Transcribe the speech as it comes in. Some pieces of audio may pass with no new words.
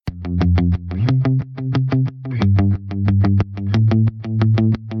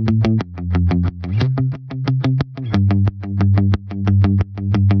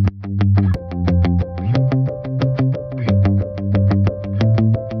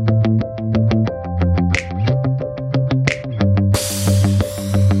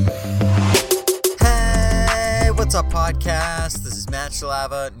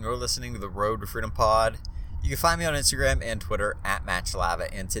Shalava, and you're listening to the Road to Freedom Pod. You can find me on Instagram and Twitter at Matt Shalava,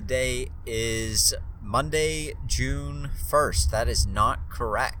 and today is Monday, June 1st. That is not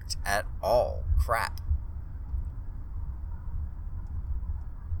correct at all. Crap.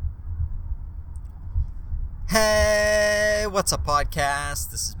 Hey, what's up,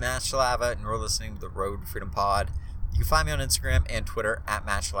 podcast? This is Matt Shalava, and you're listening to the Road to Freedom Pod. You can find me on Instagram and Twitter at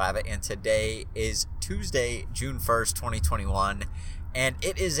Matt Shalava, and today is Tuesday, June 1st, 2021, and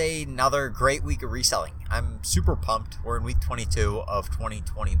it is another great week of reselling. I'm super pumped. We're in week 22 of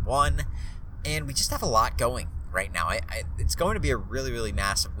 2021, and we just have a lot going right now. It's going to be a really, really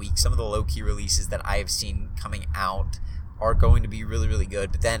massive week. Some of the low-key releases that I have seen coming out are going to be really, really good.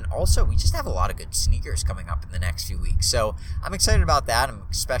 But then also, we just have a lot of good sneakers coming up in the next few weeks. So I'm excited about that. I'm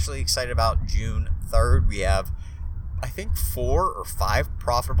especially excited about June 3rd. We have, I think, 4 or 5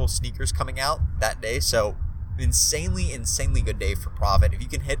 profitable sneakers coming out that day. So insanely good day for profit. If you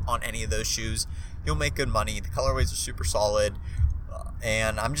can hit on any of those shoes, you'll make good money. The colorways are super solid.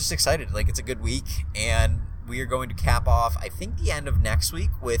 And I'm just excited. Like, it's a good week. And we are going to cap off, I think, the end of next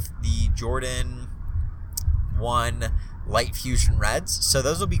week with the Jordan 1 Light Fusion Reds. So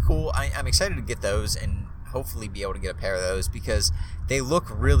those will be cool. I'm excited to get those and hopefully be able to get a pair of those because they look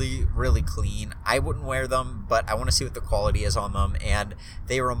really, really clean. I wouldn't wear them, but I want to see what the quality is on them. And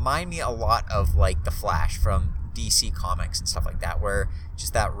they remind me a lot of like the Flash from DC Comics and stuff like that, where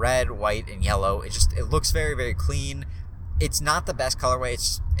just that red, white, and yellow, it looks very, very clean. It's not the best colorway.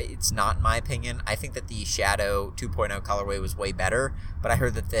 It's not, in my opinion. I think that the Shadow 2.0 colorway was way better, but I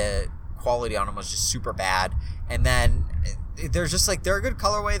heard that the quality on them was just super bad. And then there's just like, they're a good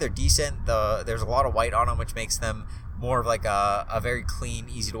colorway, they're decent. There's a lot of white on them, which makes them more of like a very clean,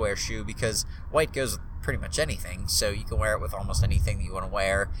 easy to wear shoe, because white goes with pretty much anything, so you can wear it with almost anything that you want to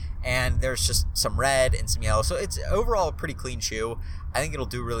wear. And there's just some red and some yellow, so it's overall a pretty clean shoe. I think it'll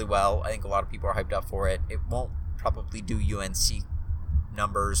do really well. I think a lot of people are hyped up for it. It won't probably do UNC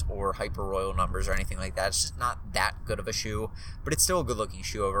numbers or Hyper Royal numbers or anything like that. It's just not that good of a shoe, but it's still a good looking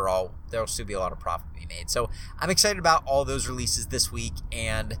shoe overall. There'll still be a lot of profit to be made. So I'm excited about all those releases this week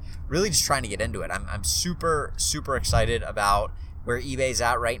and really just trying to get into it. I'm super excited about where eBay's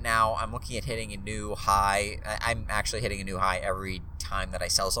at right now. I'm looking at hitting a new high. I'm actually hitting a new high every time that I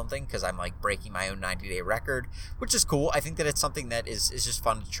sell something, because I'm like breaking my own 90-day record, which is cool. I think that it's something that is just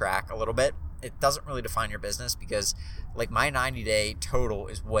fun to track a little bit. It doesn't really define your business, because like my 90-day total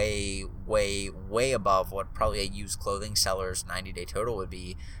is way above what probably a used clothing seller's 90-day total would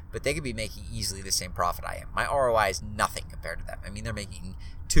be, but they could be making easily the same profit I am. My ROI is nothing compared to them. I mean, they're making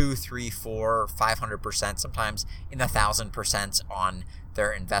 2, 3, 4, 500%, sometimes in 1,000% on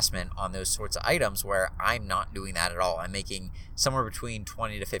their investment on those sorts of items, where I'm not doing that at all. I'm making somewhere between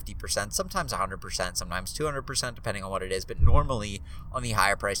 20 to 50%, sometimes 100%, sometimes 200%, depending on what it is. But normally on the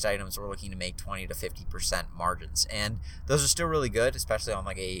higher priced items, we're looking to make 20 to 50% margins. And those are still really good, especially on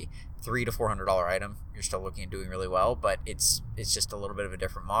like a $300 to $400 item. You're still looking at doing really well, but it's just a little bit of a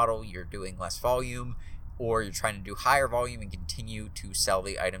different model. You're doing less volume, or you're trying to do higher volume and continue to sell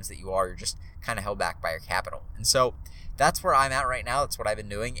the items that you are. You're just kind of held back by your capital. And so that's where I'm at right now. That's what I've been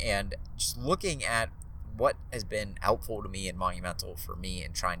doing. And just looking at what has been helpful to me and monumental for me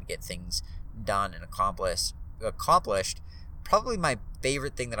in trying to get things done and accomplished, probably my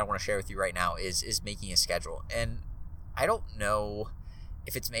favorite thing that I want to share with you right now is making a schedule. And I don't know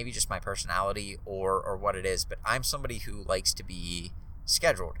if it's maybe just my personality or what it is, but I'm somebody who likes to be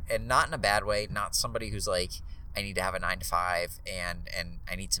scheduled, and not in a bad way, not somebody who's like, I need to have a 9 to 5 and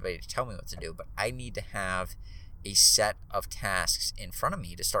I need somebody to tell me what to do, but I need to have a set of tasks in front of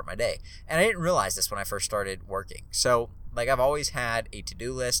me to start my day. And I didn't realize this when I first started working. So like, I've always had a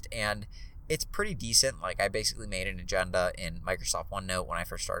to-do list, and it's pretty decent. Like, I basically made an agenda in Microsoft OneNote when I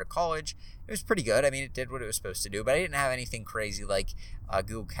first started college. It was pretty good. I mean, it did what it was supposed to do, but I didn't have anything crazy like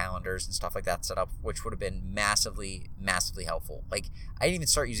Google Calendars and stuff like that set up, which would have been massively helpful. Like, I didn't even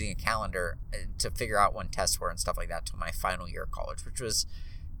start using a calendar to figure out when tests were and stuff like that till my final year of college, which was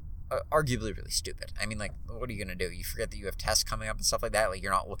arguably really stupid. I mean, like, what are you going to do? You forget that you have tests coming up and stuff like that. Like,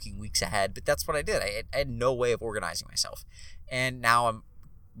 you're not looking weeks ahead, but that's what I did. I had no way of organizing myself. And now I'm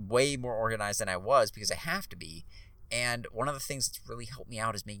way more organized than I was, because I have to be. And one of the things that's really helped me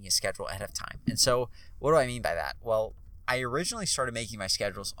out is making a schedule ahead of time. And so what do I mean by that? Well, I originally started making my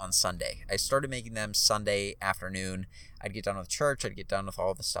schedules on Sunday. I started making them Sunday afternoon. I'd get done with church. I'd get done with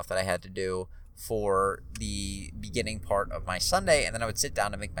all the stuff that I had to do for the beginning part of my Sunday, and then I would sit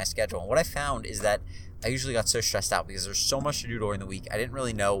down to make my schedule. And what I found is that I usually got so stressed out because there's so much to do during the week. I didn't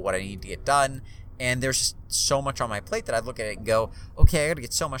really know what I needed to get done, and there's just so much on my plate that I'd look at it and go, okay, I got to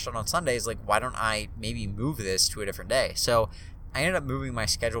get so much done on Sundays. Like, why don't I maybe move this to a different day? So I ended up moving my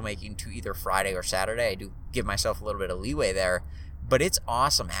schedule making to either Friday or Saturday. I do give myself a little bit of leeway there, but it's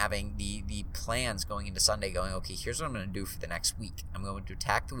awesome having the plans going into Sunday going, okay, here's what I'm going to do for the next week. I'm going to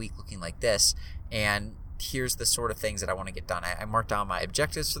attack the week looking like this, and here's the sort of things that I want to get done. I marked down my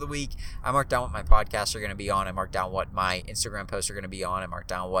objectives for the week. I marked down what my podcasts are going to be on. I marked down what my Instagram posts are going to be on. I marked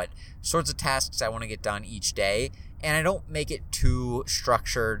down what sorts of tasks I want to get done each day. And I don't make it too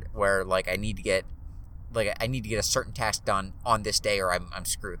structured where like I need to get a certain task done on this day or I'm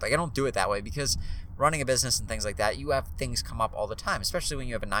screwed. Like I don't do it that way because running a business and things like that, you have things come up all the time, especially when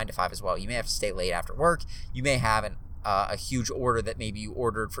you have a 9-to-5 as well. You may have to stay late after work. You may have a huge order that maybe you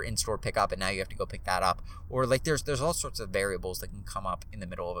ordered for in-store pickup and now you have to go pick that up. Or like there's all sorts of variables that can come up in the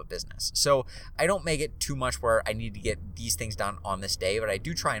middle of a business. So I don't make it too much where I need to get these things done on this day, but I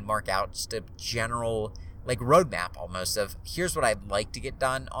do try and mark out just a general like roadmap almost of here's what I'd like to get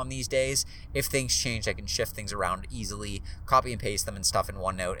done on these days. If things change, I can shift things around easily, copy and paste them and stuff in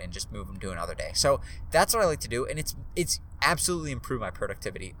OneNote and just move them to another day. So that's what I like to do. And it's absolutely improved my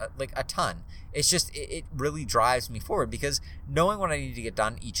productivity like a ton. It's just, it really drives me forward because knowing what I need to get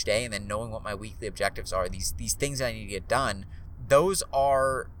done each day and then knowing what my weekly objectives are, these things that I need to get done, those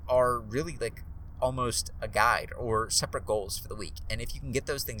are really like almost a guide or separate goals for the week. And if you can get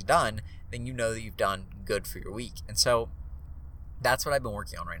those things done, then you know that you've done good for your week. And so that's what I've been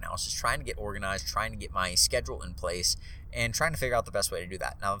working on right now. It's just trying to get organized, trying to get my schedule in place, and trying to figure out the best way to do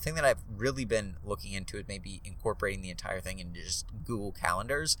that. Now, the thing that I've really been looking into is maybe incorporating the entire thing into just Google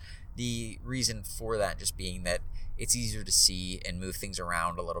Calendars. The reason for that just being that it's easier to see and move things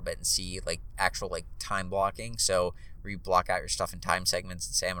around a little bit and see like actual like time blocking. So where you block out your stuff in time segments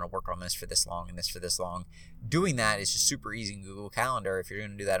and say, I'm going to work on this for this long and this for this long. Doing that is just super easy in Google Calendar. If you're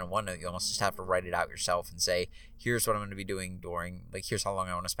going to do that in OneNote, you almost just have to write it out yourself and say, here's what I'm going to be doing during, like, here's how long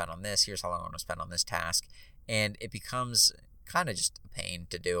I want to spend on this. Here's how long I want to spend on this task. And it becomes kind of just a pain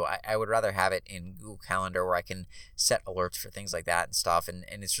to do. I would rather have it in Google Calendar where I can set alerts for things like that and stuff. And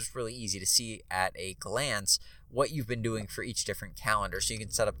it's just really easy to see at a glance what you've been doing for each different calendar. So you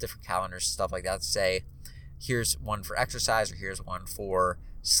can set up different calendars, stuff like that, to say, here's one for exercise, or here's one for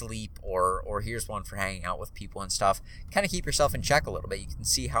sleep, or here's one for hanging out with people and stuff. Kind of keep yourself in check a little bit. You can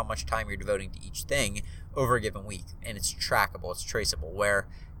see how much time you're devoting to each thing over a given week, and it's trackable, it's traceable, where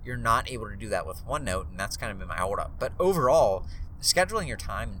you're not able to do that with OneNote, and that's kind of been my hold up. But overall, scheduling your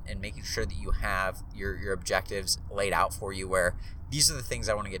time and making sure that you have your objectives laid out for you, where these are the things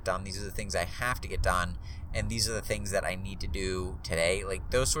I want to get done, these are the things I have to get done, and these are the things that I need to do today.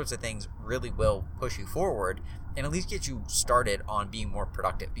 Like those sorts of things really will push you forward and at least get you started on being more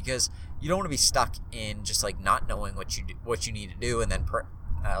productive, because you don't want to be stuck in just like not knowing what you need to do and then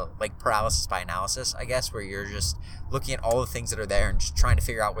like paralysis by analysis, I guess, where you're just looking at all the things that are there and just trying to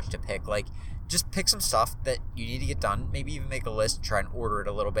figure out which to pick. Like just pick some stuff that you need to get done, maybe even make a list and try and order it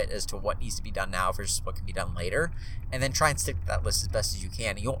a little bit as to what needs to be done now versus what can be done later, and then try and stick to that list as best as you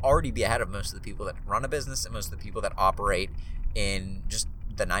can. And you'll already be ahead of most of the people that run a business and most of the people that operate in just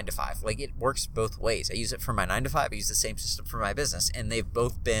the 9-to-5. Like it works both ways. I use it for my 9-to-5. I use the same system for my business, and they've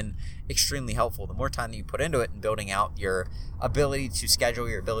both been extremely helpful. The more time that you put into it and building out your ability to schedule,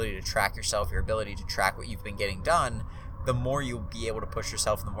 your ability to track yourself, your ability to track what you've been getting done, the more you'll be able to push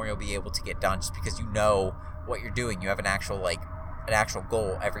yourself and the more you'll be able to get done, just because you know what you're doing. You have an actual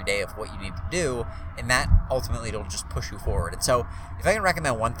goal every day of what you need to do, and that ultimately it'll just push you forward. And so if I can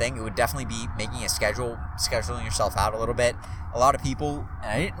recommend one thing, it would definitely be making a schedule, scheduling yourself out a little bit. A lot of people,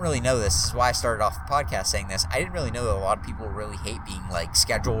 and I didn't really know this is why I started off the podcast saying this, I didn't really know that a lot of people really hate being like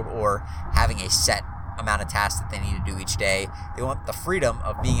scheduled or having a set amount of tasks that they need to do each day. They want the freedom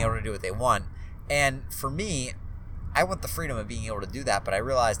of being able to do what they want. And for me, I want the freedom of being able to do that, but I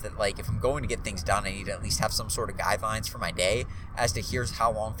realized that like if I'm going to get things done, I need to at least have some sort of guidelines for my day as to here's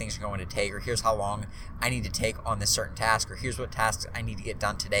how long things are going to take, or here's how long I need to take on this certain task, or here's what tasks I need to get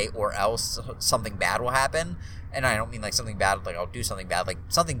done today, or else something bad will happen. And I don't mean like something bad, like I'll do something bad, like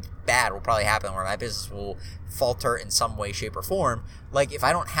something bad will probably happen where my business will falter in some way, shape, or form. Like if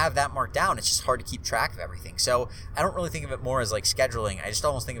I don't have that marked down, it's just hard to keep track of everything. So I don't really think of it more as like scheduling. I just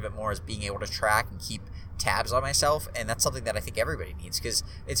almost think of it more as being able to track and keep tabs on myself, and that's something that I think everybody needs, because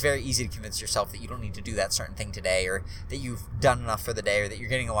it's very easy to convince yourself that you don't need to do that certain thing today, or that you've done enough for the day, or that you're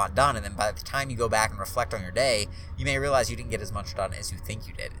getting a lot done, and then by the time you go back and reflect on your day, you may realize you didn't get as much done as you think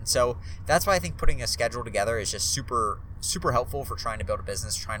you did. And so that's why I think putting a schedule together is just super helpful for trying to build a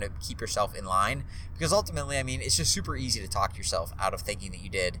business, trying to keep yourself in line, because ultimately, I mean, it's just super easy to talk yourself out of thinking that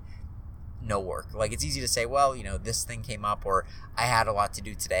you did no work. Like it's easy to say, well, you know, this thing came up, or I had a lot to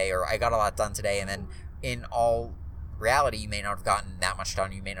do today, or I got a lot done today, and then in all reality, you may not have gotten that much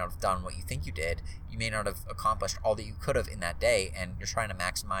done. You may not have done what you think you did. You may not have accomplished all that you could have in that day, and you're trying to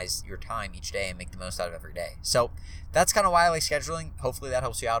maximize your time each day and make the most out of every day. So that's kind of why I like scheduling. Hopefully that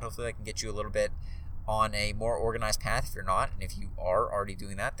helps you out. Hopefully that can get you a little bit on a more organized path if you're not. And if you are already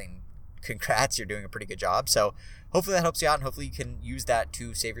doing that, then congrats, you're doing a pretty good job. So hopefully that helps you out, and hopefully you can use that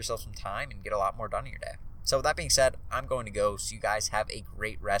to save yourself some time and get a lot more done in your day. So with that being said, I'm going to go. So you guys have a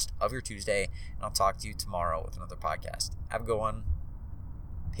great rest of your Tuesday, and I'll talk to you tomorrow with another podcast. Have a good one.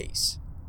 Peace.